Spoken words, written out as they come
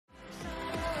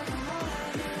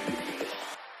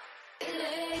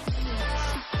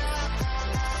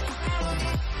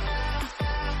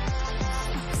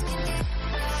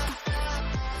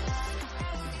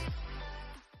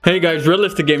Hey guys,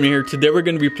 Realistic Gaming here. Today we're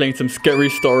going to be playing some scary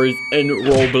stories in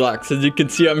Roblox. As you can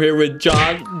see, I'm here with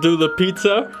John Do the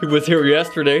Pizza. He was here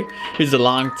yesterday. He's a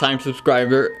long-time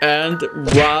subscriber. And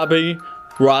Robbie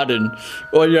Rodden.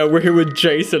 Oh yeah, we're here with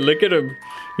Jason. Look at him.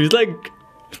 He's like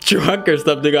drunk or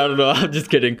something. I don't know. I'm just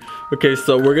kidding. Okay,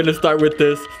 so we're going to start with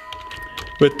this.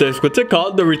 What's it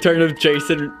called? The Return of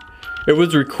Jason. It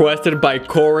was requested by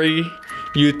Corey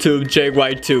YouTube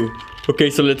JY2.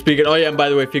 Okay, so let's begin. Oh yeah, and by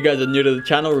the way, if you guys are new to the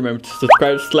channel, remember to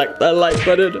subscribe, select that like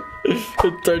button,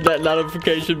 and turn that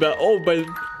notification bell. Oh, by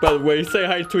the way, say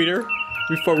hi, Tweeter,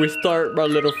 before we start, my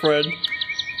little friend.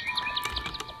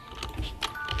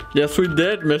 Yes, we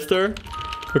did, mister.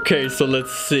 Okay, so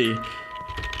let's see.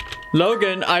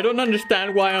 Logan, I don't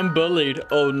understand why I'm bullied.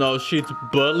 Oh no, she's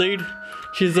bullied?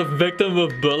 She's a victim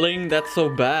of bullying? That's so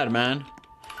bad, man.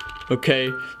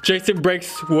 Okay, Jason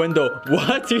breaks window.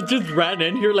 What? He just ran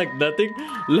in here like nothing?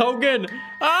 Logan!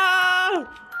 Ah!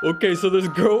 Okay, so this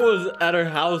girl was at her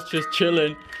house just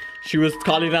chilling. She was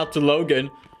calling out to Logan.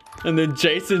 And then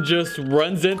Jason just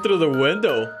runs in through the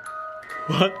window.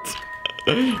 What?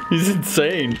 He's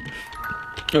insane.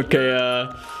 Okay,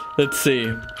 let's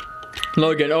see.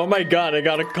 Logan, oh my god, I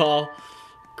gotta call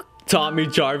Tommy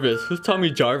Jarvis. Who's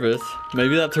Tommy Jarvis?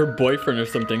 Maybe that's her boyfriend or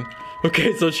something.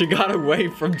 Okay, so she got away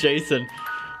from Jason.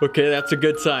 Okay, that's a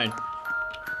good sign.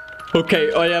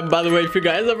 Okay, oh yeah, by the way, if you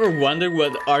guys ever wondered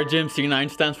what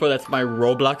RGMC9 stands for, that's my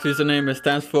Roblox username. It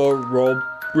stands for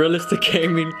Realistic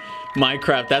Gaming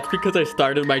Minecraft. That's because I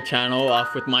started my channel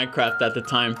off with Minecraft at the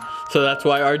time. So that's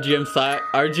why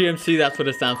RGMC, that's what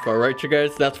it stands for, right, you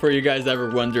guys? That's for you guys ever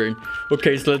wondering.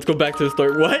 Okay, so let's go back to the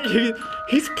story. What?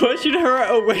 He's pushing her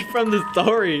away from the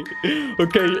story.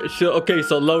 Okay,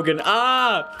 so Logan.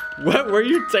 Ah! What were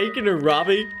you taking her,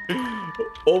 Robbie?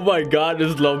 Oh my god,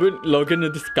 is Logan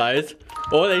in disguise?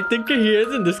 Oh, they think he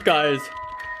is in disguise.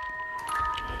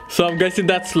 So I'm guessing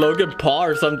that's Logan Paul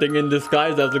or something in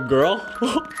disguise as a girl.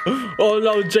 Oh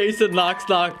no, Jason knocks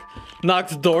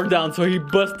the door down, so he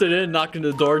busted in, knocking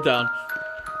the door down.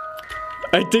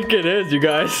 I think it is, you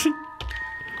guys.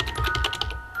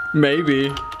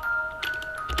 Maybe.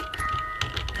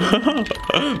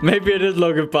 Maybe it is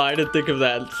Logan Paul. I didn't think of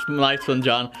that. Nice one,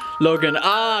 John. Logan.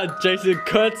 Ah, Jason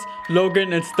cuts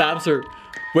Logan and stabs her.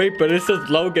 Wait, but it says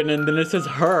Logan and then it says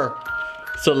her.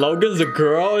 So Logan's a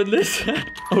girl in this?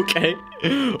 Okay.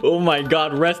 Oh my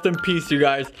god, rest in peace, you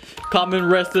guys. Comment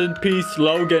rest in peace,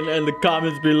 Logan, in the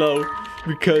comments below.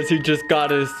 Because he just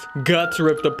got his guts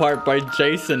ripped apart by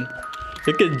Jason.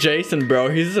 Look at Jason, bro.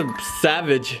 He's a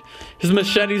savage. His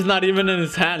machete's not even in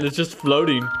his hand. It's just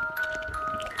floating.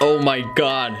 Oh my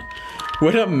god.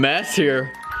 What a mess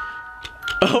here.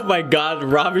 Oh my god,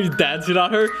 Robbie's dancing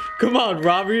on her. Come on,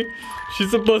 Robbie. She's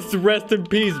supposed to rest in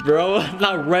peace, bro.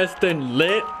 Not rest in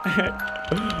lit.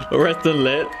 Rest in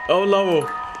lit. Oh no.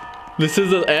 This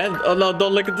is the end. Oh no,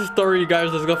 don't look at the story, you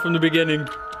guys. Let's go from the beginning.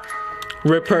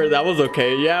 Rip her. That was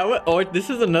okay. Yeah. Oh, this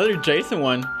is another Jason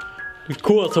one.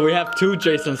 Cool. So we have 2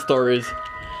 Jason stories.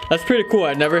 That's pretty cool.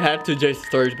 I never had 2 Jason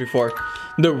stories before.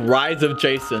 The Rise of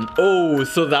Jason. Oh,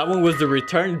 so that one was the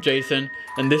Return of Jason.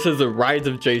 And this is the Rise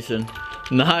of Jason.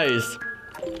 Nice.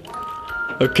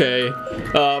 Okay,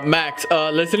 Max,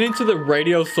 listening to the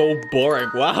radio so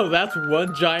boring. Wow, that's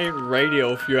one giant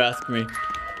radio if you ask me.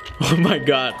 Oh my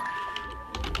god.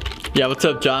 Yeah, what's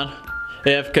up, John?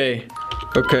 AFK.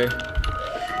 Okay.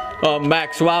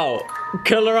 Max, wow.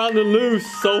 Killer on the loose,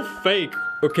 so fake.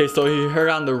 Okay, so he heard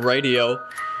on the radio.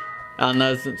 And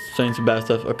that's saying some bad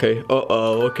stuff. Okay,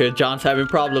 okay, John's having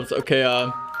problems. Okay,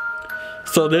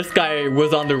 so this guy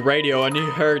was on the radio and he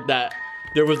heard that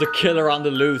there was a killer on the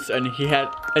loose and he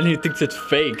thinks it's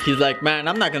fake. He's like, man,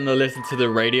 I'm not gonna listen to the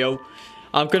radio.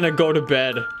 I'm gonna go to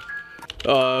bed.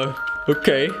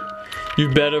 Okay. You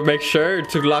better make sure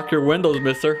to lock your windows,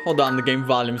 mister. Hold on, the game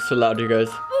volume is so loud, you guys.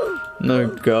 No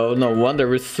go. No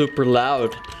wonder it's super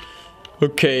loud.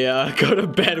 Okay, go to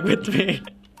bed with me.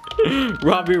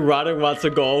 Robbie Rodden wants to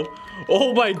go.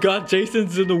 Oh my god,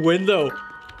 Jason's in the window.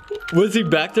 Was he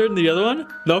back there in the other one?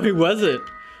 No, he wasn't.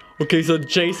 Okay, so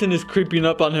Jason is creeping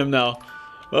up on him now.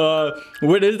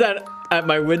 What is that at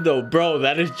my window? Bro,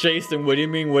 that is Jason. What do you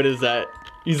mean, what is that?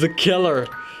 He's a killer.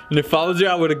 And if I was you,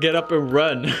 I would get up and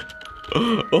run.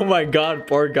 Oh my god,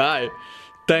 poor guy.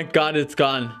 Thank god it's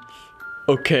gone.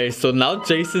 Okay, so now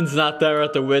Jason's not there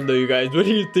at the window, you guys. What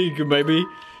do you think? Maybe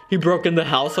he broke in the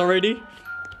house already?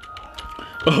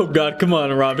 Oh god, come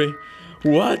on, Robbie.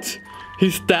 What?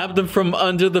 He stabbed him from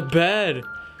under the bed.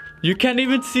 You can't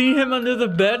even see him under the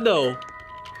bed, though.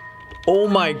 Oh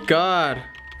my god.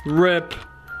 Rip.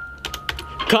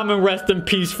 Come and rest in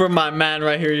peace for my man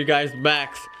right here, you guys.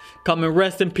 Max. Come and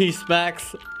rest in peace,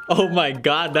 Max. Oh my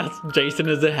god, that's Jason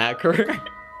is a hacker.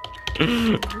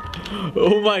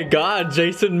 Oh my god,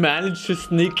 Jason managed to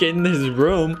sneak in his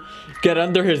room, get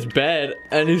under his bed,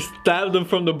 and he stabbed him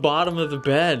from the bottom of the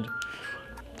bed.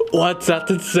 What?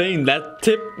 That's insane.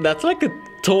 That's like a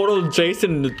total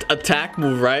Jason attack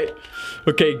move, right?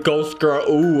 Okay, ghost girl.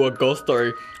 Ooh, a ghost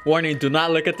story. Warning, do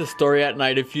not look at the story at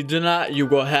night. If you do not, you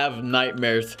will have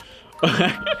nightmares.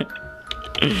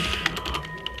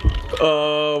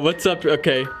 What's up?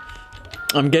 Okay.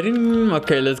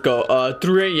 Okay, let's go.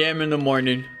 3 a.m. in the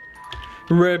morning.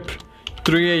 RIP.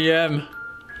 3 a.m.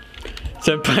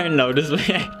 Senpai noticed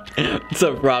me. What's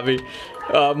up, Robbie?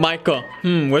 Michael.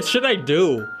 What should I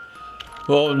do?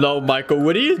 Oh no, Michael.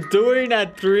 What are you doing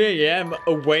at 3 a.m.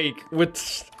 awake?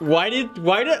 Why did,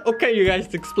 okay, you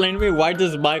guys explain to me. Why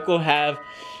does Michael have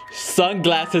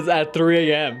sunglasses at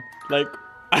 3 a.m.? Like,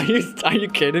 are you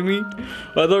kidding me?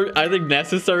 I think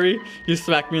necessary. You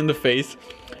smack me in the face.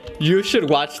 You should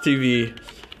watch TV.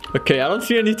 Okay, I don't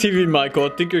see any TV, Michael. I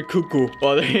think you're cuckoo.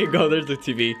 Oh, there you go. There's the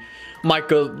TV.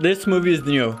 Michael, this movie is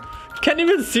new. Can't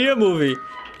even see a movie.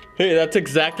 Hey, that's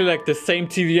exactly like the same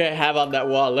TV I have on that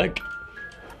wall. Like,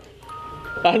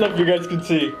 I don't know if you guys can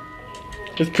see.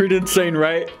 It's pretty insane,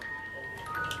 right?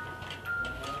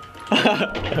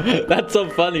 That's so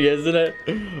funny, isn't it?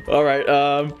 All right,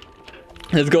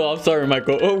 let's go. I'm sorry,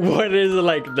 Michael. Oh, what is it,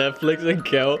 like Netflix and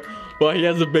Kel? Well, he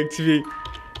has a big TV.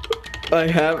 I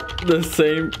have the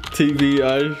same TV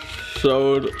I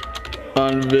showed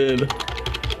on vid.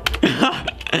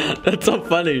 That's so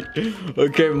funny.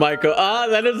 Okay, Michael. Ah,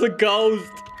 that is a ghost.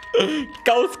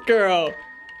 Ghost girl.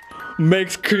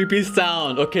 Makes creepy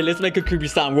sound. Okay, let's make a creepy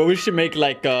sound. Well, we should make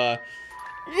like yeah.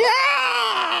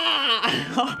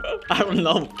 I don't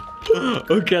know.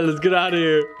 Okay, let's get out of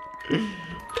here.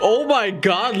 Oh my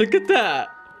god, look at that.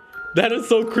 That is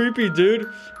so creepy,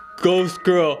 dude. Ghost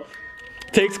girl.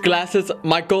 Takes glasses,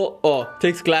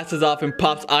 takes glasses off and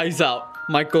pops eyes out.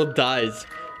 Michael dies.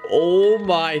 Oh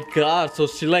my god, so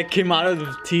she like came out of the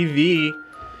TV.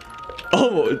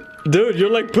 Oh, dude, you're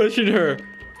like pushing her.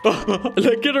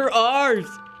 Look at her arms.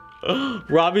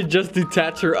 Robbie just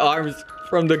detached her arms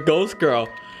from the ghost girl.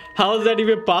 How is that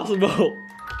even possible?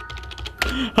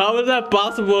 How is that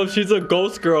possible if she's a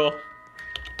ghost girl?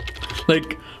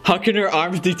 Like, how can her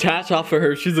arms detach off of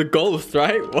her? She's a ghost,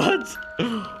 right? What?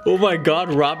 Oh my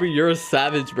god, Robbie, you're a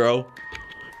savage, bro.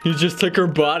 You just took her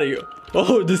body.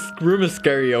 Oh, this room is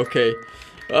scary. Okay.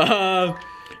 Oh,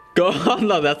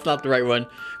 no, that's not the right one.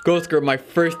 Ghost girl, my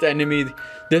first enemy.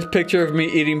 This picture of me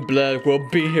eating blood will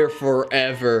be here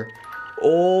forever.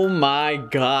 Oh my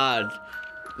god.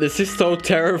 This is so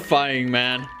terrifying,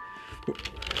 man.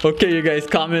 Okay, you guys,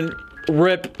 comment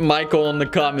RIP Michael in the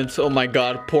comments. Oh my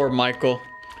god, poor Michael.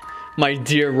 My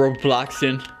dear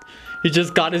Robloxian. He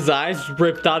just got his eyes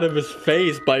ripped out of his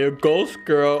face by a ghost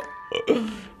girl.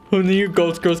 Who knew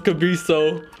ghost girls could be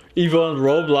so evil in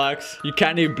Roblox? You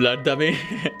can't eat blood, dummy.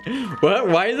 What?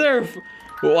 Why is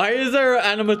there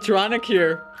animatronic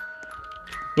here?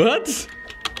 What?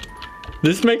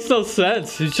 This makes no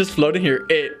sense. He's just floating here.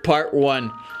 It part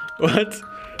 1. What?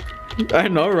 I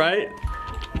know, right?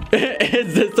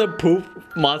 Is this a poop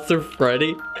monster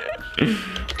Freddy?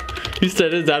 He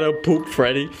said, is that a poop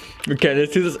Freddy? Okay,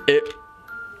 let's see this.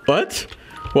 What?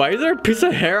 Why is there a piece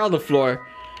of hair on the floor?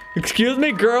 Excuse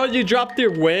me, girl, you dropped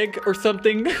your wig or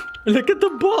something? Look at the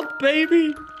bald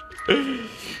baby.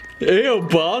 Ew,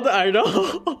 bald? I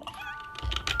know.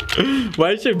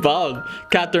 Why is she bald?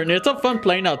 Catherine, it's so fun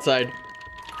playing outside.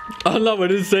 Oh no, what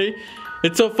did it say?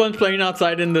 It's so fun playing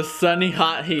outside in the sunny,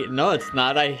 hot heat. No, it's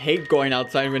not. I hate going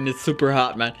outside when it's super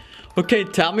hot, man. Okay,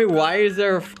 tell me, why is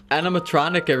there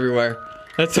animatronic everywhere?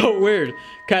 That's so weird.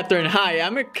 Catherine, hi,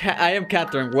 I am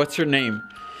Catherine. What's your name?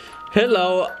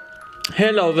 Hello.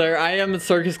 Hello there, I am a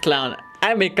circus clown.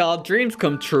 I make all dreams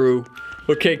come true.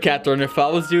 Okay, Catherine, if I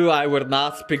was you, I would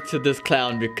not speak to this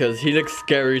clown because he looks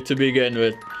scary to begin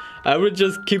with. I would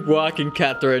just keep walking,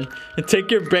 Catherine, and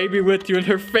take your baby with you and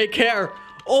her fake hair.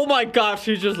 Oh my gosh,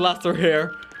 she just lost her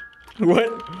hair.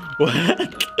 What?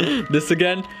 This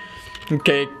again?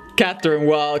 Okay, Catherine,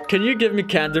 well, can you give me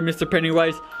candy, Mr.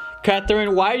 Pennywise?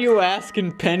 Catherine, why are you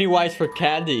asking Pennywise for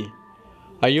candy?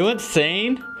 Are you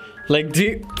insane? Like,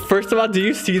 first of all, do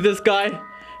you see this guy?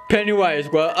 Pennywise,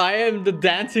 well, I am the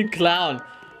dancing clown.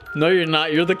 No, you're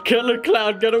not. You're the killer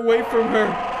clown. Get away from her.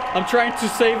 I'm trying to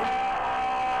save...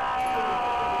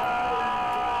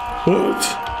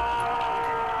 What?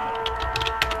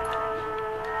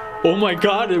 Oh my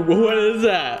god, what is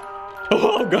that?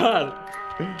 Oh god.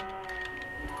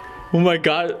 Oh my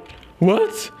god.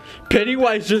 What?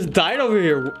 Pennywise just died over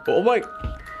here. Oh my...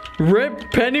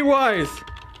 RIP Pennywise.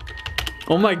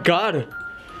 Oh my god.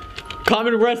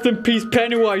 Comment rest in peace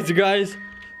Pennywise, you guys.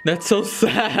 That's so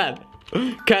sad.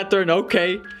 Catherine,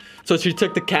 okay. So she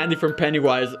took the candy from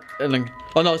Pennywise and then,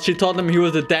 oh no, she told him he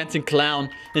was a dancing clown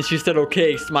and she said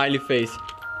okay, smiley face.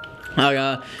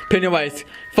 Pennywise,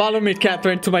 follow me,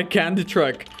 Catherine, to my candy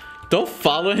truck. Don't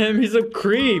follow him, he's a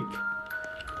creep.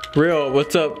 Real,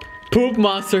 what's up? Poop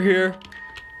monster here.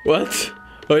 What?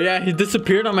 Oh yeah, he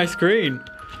disappeared on my screen.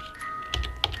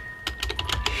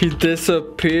 He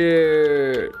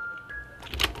disappeared.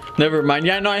 Never mind.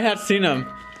 Yeah, no, I had seen him.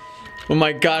 Oh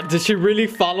my god, did she really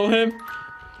follow him?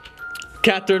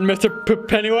 Catherine, Mr.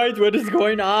 Pennywise, what is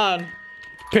going on?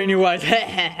 Pennywise, ha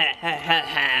ha ha ha ha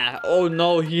ha. Oh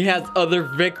no, he has other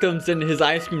victims in his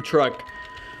ice cream truck.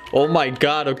 Oh my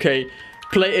god, okay.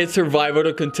 Play It Survival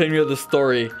to continue the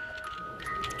story.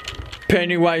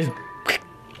 Pennywise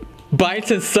bites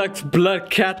and sucks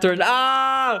blood, Catherine.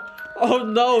 Ah! Oh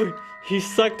no, he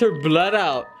sucked her blood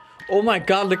out. Oh my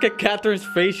god, look at Catherine's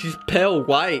face. She's pale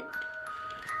white.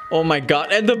 Oh my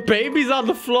god, and the baby's on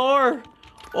the floor.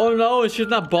 Oh no, she's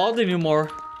not bald anymore.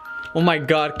 Oh my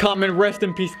god, comment rest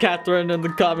in peace Catherine in the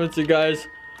comments, you guys.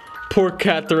 Poor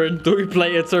Catherine. Do we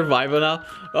play It Survival now?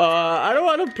 I don't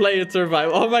want to play It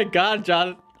Survival. Oh my god,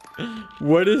 John.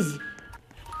 What is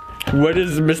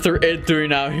Mr. It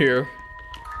doing out here?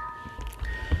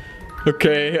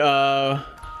 Okay,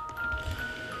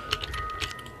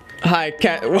 hi,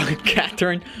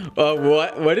 Catherine.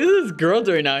 What is this girl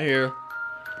doing out here?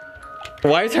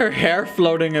 Why is her hair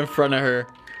floating in front of her?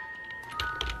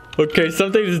 Okay,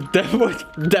 something is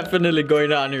definitely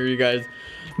going on here, you guys.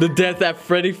 The death at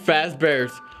Freddy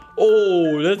Fazbear's.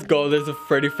 Oh, let's go. There's a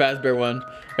Freddy Fazbear one.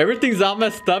 Everything's all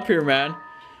messed up here, man.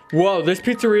 Whoa, this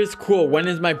pizzeria is cool. When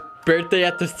is my birthday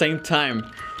at the same time?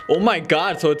 Oh my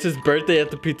god, so it's his birthday at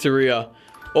the pizzeria.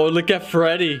 Oh, look at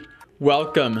Freddy.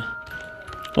 Welcome.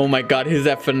 Oh my god, he's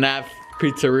at FNAF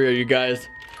pizzeria, you guys.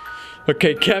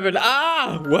 Okay, Kevin.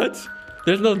 Ah, what?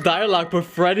 There's no dialogue, but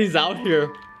Freddy's out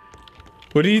here.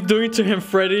 What are you doing to him,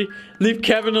 Freddy? Leave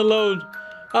Kevin alone.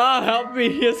 Ah, help me.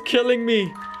 He is killing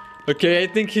me. Okay, I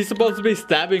think he's supposed to be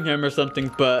stabbing him or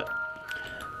something, but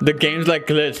the game's like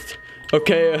glitched.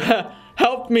 Okay,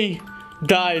 help me.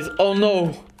 Dies. Oh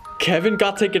no. Kevin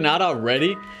got taken out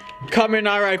already? Comment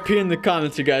RIP in the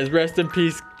comments, you guys. Rest in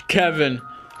peace, Kevin.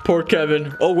 Poor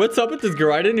Kevin. Oh, what's up with this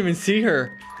girl? I didn't even see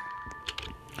her.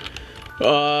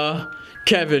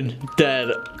 Kevin,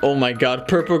 dead. Oh my god,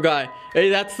 purple guy. Hey,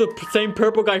 that's the same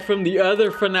purple guy from the other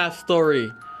FNAF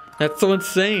story. That's so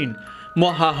insane.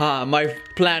 Mwahaha, my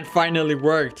plan finally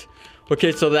worked.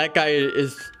 Okay, so that guy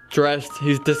is dressed,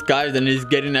 he's disguised, and he's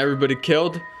getting everybody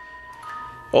killed.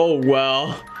 Oh,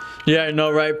 well. Yeah, I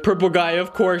know, right? Purple guy,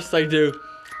 of course I do.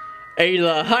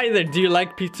 Ayla, hi there, do you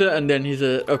like pizza? And then he's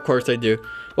a, of course I do.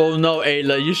 Oh no,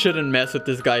 Ayla, you shouldn't mess with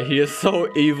this guy. He is so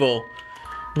evil.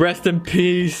 Rest in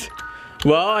peace.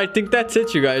 Well, I think that's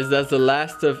it, you guys. That's the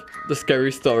last of the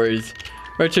scary stories.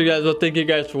 Alright, you guys. Well, thank you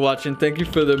guys for watching. Thank you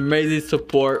for the amazing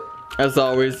support, as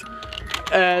always.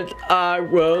 And I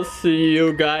will see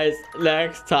you guys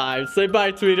next time. Say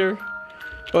bye, Twitter.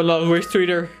 Oh no, where's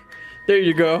Twitter? There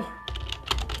you go.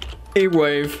 A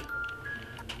wave.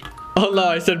 Oh no,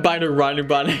 I said bye to Ronnie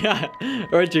Bonnie.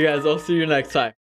 Alright, you guys. I'll see you next time.